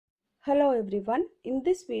Hello everyone, in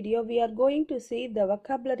this video we are going to see the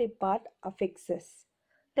vocabulary part affixes.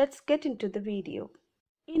 Let's get into the video.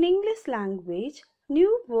 In English language,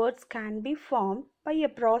 new words can be formed by a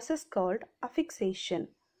process called affixation.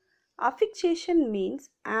 Affixation means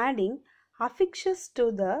adding affixes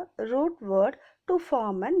to the root word to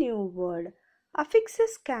form a new word.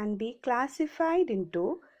 Affixes can be classified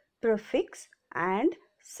into prefix and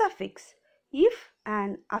suffix. If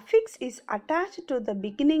an affix is attached to the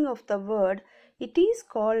beginning of the word, it is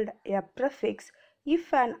called a prefix.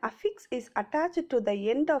 If an affix is attached to the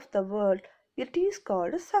end of the word, it is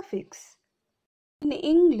called a suffix. In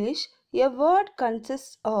English, a word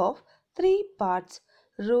consists of three parts: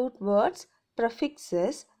 root words,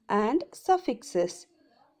 prefixes, and suffixes.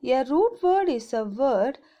 A root word is a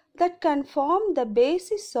word that can form the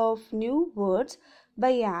basis of new words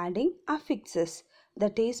by adding affixes,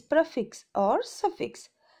 that is, prefix or suffix.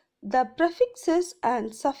 The prefixes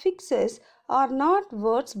and suffixes are not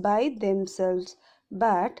words by themselves,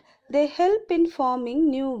 but they help in forming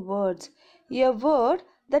new words. A word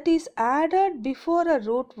that is added before a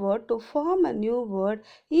root word to form a new word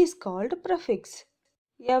is called prefix.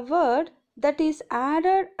 A word that is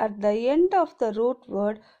added at the end of the root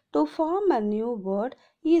word to form a new word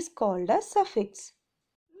is called a suffix.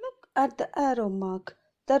 Look at the arrow mark.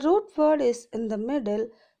 The root word is in the middle.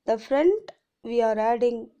 The front we are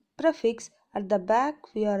adding prefix, at the back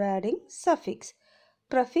we are adding suffix.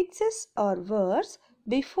 Prefixes are words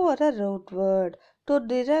before a root word to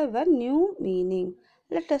derive a new meaning.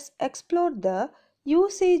 Let us explore the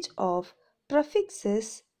usage of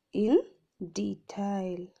prefixes in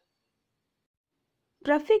detail.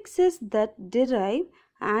 Prefixes that derive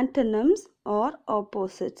antonyms or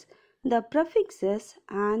opposites. The prefixes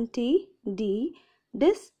anti, di,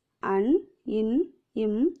 dis, an, in,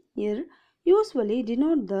 im, ir usually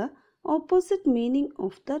denote the opposite meaning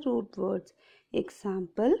of the root words.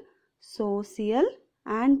 Example: social,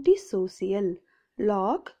 antisocial;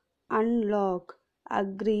 lock, unlock;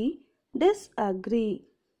 agree, disagree;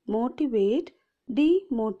 motivate,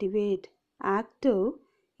 demotivate; active,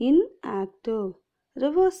 inactive;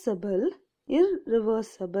 reversible,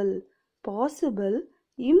 irreversible; possible,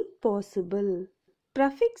 impossible.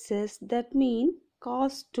 Prefixes that mean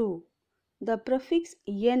cause to. The prefix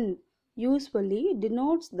n usually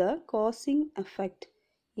denotes the causing effect.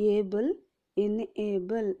 Able,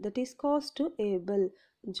 enable, that is cause to able;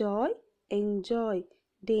 joy, enjoy;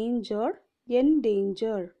 danger,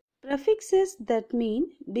 endanger. Prefixes that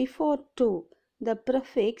mean before to. The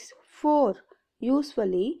prefix for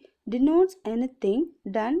usually denotes anything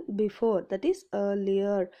done before, that is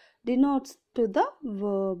earlier, denotes to the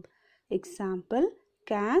verb. Example: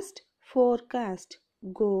 cast, forecast;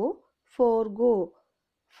 go, forego;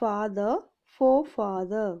 father,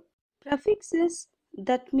 forefather. Prefixes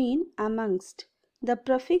that mean amongst. The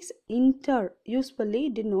prefix inter usually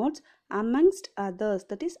denotes amongst others,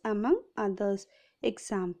 that is among others.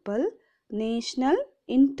 Example: national,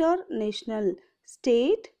 international;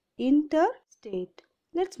 state, interstate.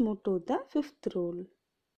 Let's move to the fifth rule.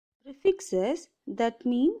 Prefixes that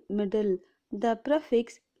mean middle. The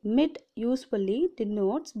prefix mid usually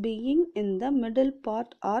denotes being in the middle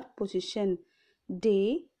part or position.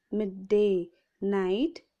 Day, midday;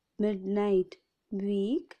 night, midnight;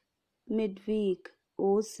 week, midweek;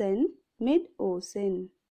 ocean, mid-ocean.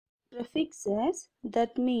 Prefixes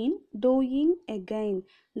that mean doing again.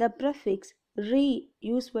 The prefix re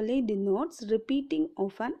usually denotes repeating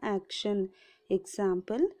of an action.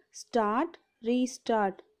 Example: start,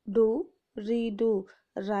 restart; do, redo;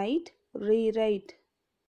 write, rewrite.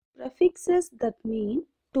 Prefixes that mean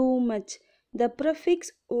too much. The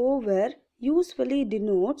prefix over usually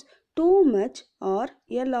denotes too much or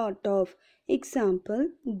a lot of. Example: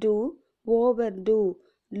 do, overdo;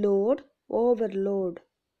 load, overload.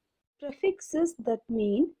 Prefixes that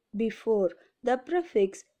mean before. The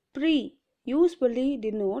prefix pre usually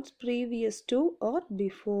denotes previous to or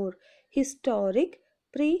before. Historic,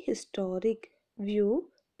 prehistoric; view,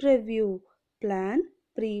 preview; plan,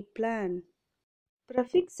 pre-plan.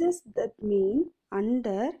 Prefixes that mean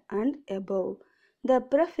under and above. The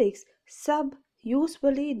prefix sub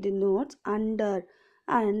usually denotes under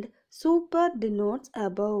and super denotes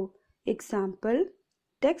above. Example: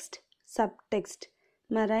 text, subtext;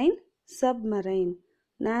 marine, submarine;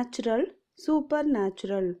 natural,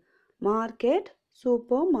 supernatural; market,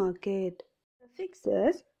 supermarket.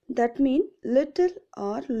 Prefixes that mean little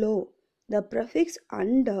or low. The prefix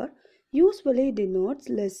under usually denotes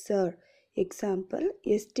lesser. Example: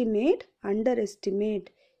 estimate, underestimate;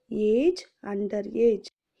 age, underage.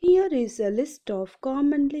 Here is a list of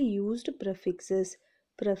commonly used prefixes.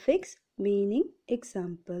 Prefix meaning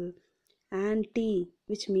example. Anti,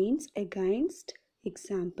 which means against.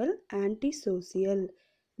 Example, antisocial.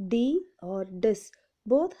 De or dis,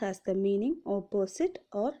 both has the meaning opposite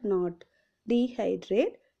or not.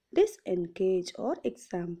 Dehydrate, disengage or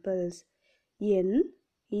examples. N,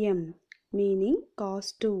 M, meaning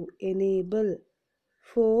cause to, enable.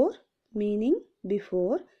 For, meaning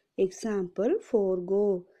before. Example,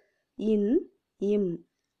 forego. In, im,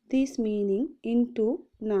 this meaning into,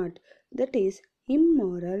 not, that is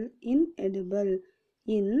immoral, inedible.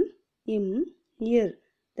 In, im, ir,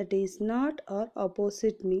 that is not or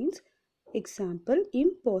opposite means. Example,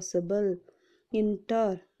 impossible.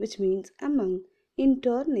 Inter, which means among.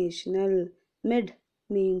 International. Mid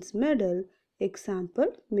means middle.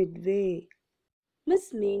 Example, midway.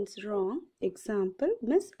 Miss means wrong. Example,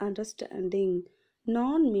 misunderstanding.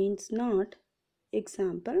 Non means not.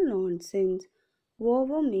 Example, nonsense.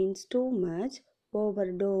 Over means too much.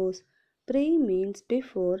 Overdose. Pre means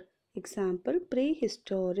before. Example,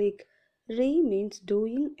 prehistoric. Re means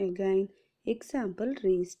doing again. Example,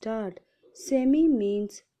 restart. Semi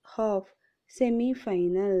means half.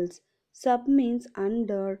 Semi-finals. Sub means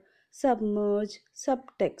under. Submerge.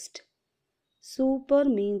 Subtext. Super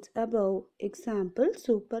means above. Example,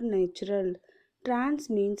 supernatural. Trans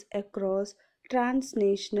means across.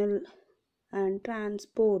 Transnational and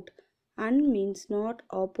transport. Un means not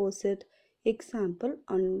opposite. Example,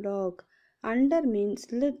 unlock. Under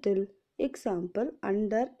means little. Example,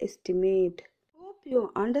 underestimate. Hope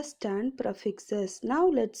you understand prefixes. Now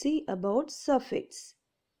let's see about suffix.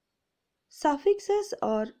 Suffixes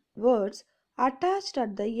are words attached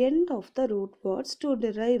at the end of the root words to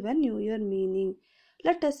derive a newer meaning.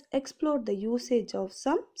 Let us explore the usage of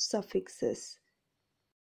some suffixes.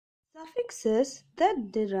 Suffixes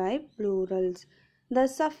that derive plurals. The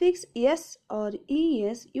suffix s or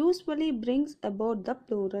es usually brings about the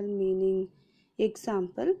plural meaning.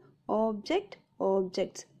 Example, object,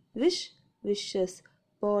 objects, wish, wishes,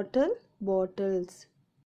 bottle, bottles.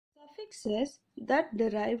 Suffixes that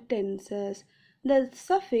derive tenses. The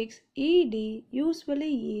suffix ed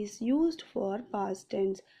usually is used for past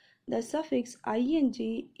tense. The suffix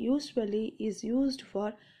ing usually is used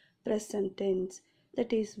for present tense.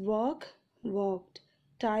 That is walk, walked,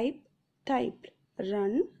 type, typed,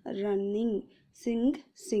 run, running, sing,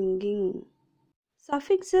 singing.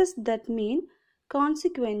 Suffixes that mean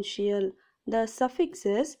consequential. The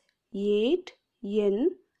suffixes ate,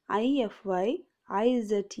 n, ify,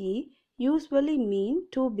 ize usually mean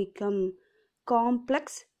to become.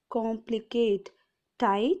 Complex, complicate,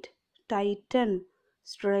 tight, tighten,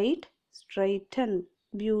 straight, straighten,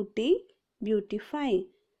 beauty, beautify,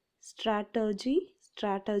 strategy,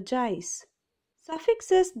 strategize.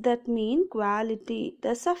 Suffixes that mean quality.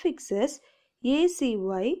 The suffixes acy,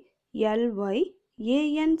 ly,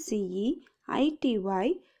 ance, ity,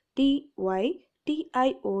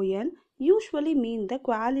 tion usually mean the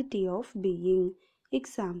quality of being.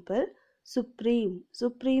 Example, supreme,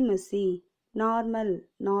 supremacy, normal,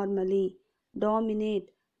 normally,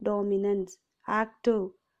 dominate, dominance, active,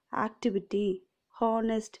 activity,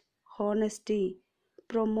 honest, honesty,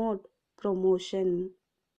 promote, promotion.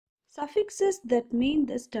 Suffixes that mean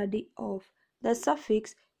the study of. The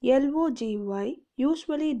suffix logy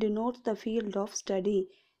usually denotes the field of study.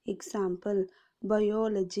 Example,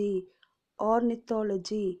 biology,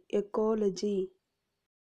 ornithology, ecology.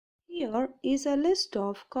 Here is a list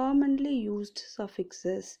of commonly used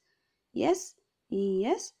suffixes. S,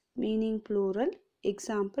 es meaning plural.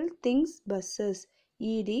 Example, things, buses.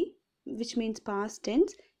 Ed, which means past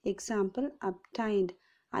tense. Example, obtained.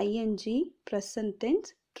 Ing, present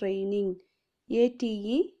tense, training.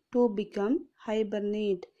 Ate, to become,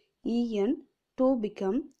 hibernate. En, to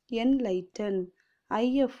become, enlighten.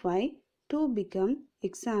 Ifi, to become.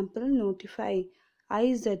 Example, notify.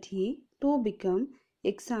 Ize, to become.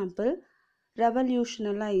 Example,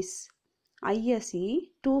 revolutionize. ISE,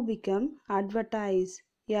 to become, advertise.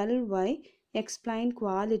 LY, explain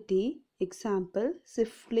quality. Example,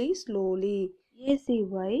 swiftly, slowly.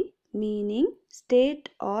 ACY, meaning state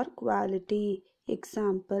or quality.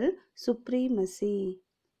 Example, supremacy.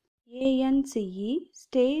 ANCE,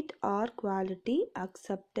 state or quality,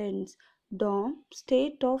 acceptance. DOM,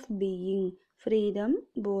 state of being, freedom,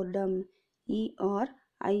 boredom. ER,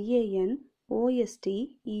 IAN, OST,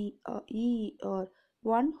 EER,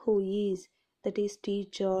 one who is, that is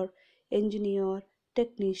teacher, engineer,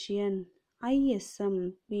 technician.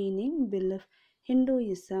 ISM, meaning belief,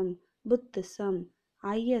 Hinduism, Buddhism.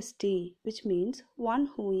 IST, which means one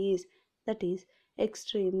who is, that is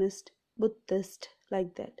extremist, Buddhist,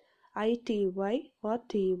 like that. ITY or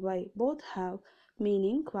TY both have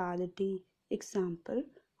meaning quality. Example,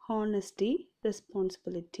 honesty,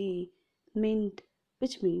 responsibility. Mint,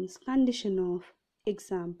 which means condition of.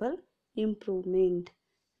 Example, improvement.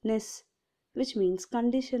 Ness, which means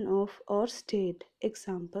condition of or state.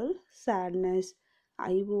 Example, sadness.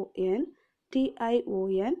 ION,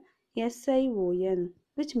 TION, SION,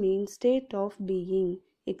 which means state of being.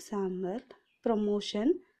 Example,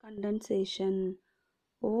 promotion. Condensation.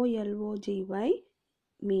 OLOGY,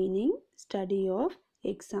 meaning study of.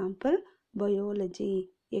 Example, biology,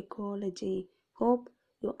 ecology. Hope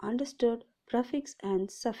you understood prefix and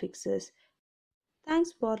suffixes.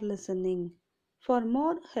 Thanks for listening. For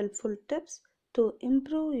more helpful tips to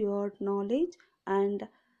improve your knowledge and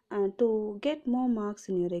to get more marks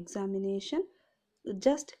in your examination,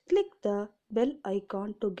 just click the bell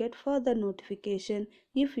icon to get further notification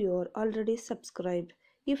if you are already subscribed.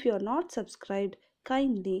 If you are not subscribed,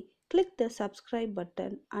 kindly click the subscribe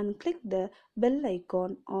button and click the bell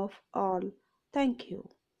icon of all. Thank you.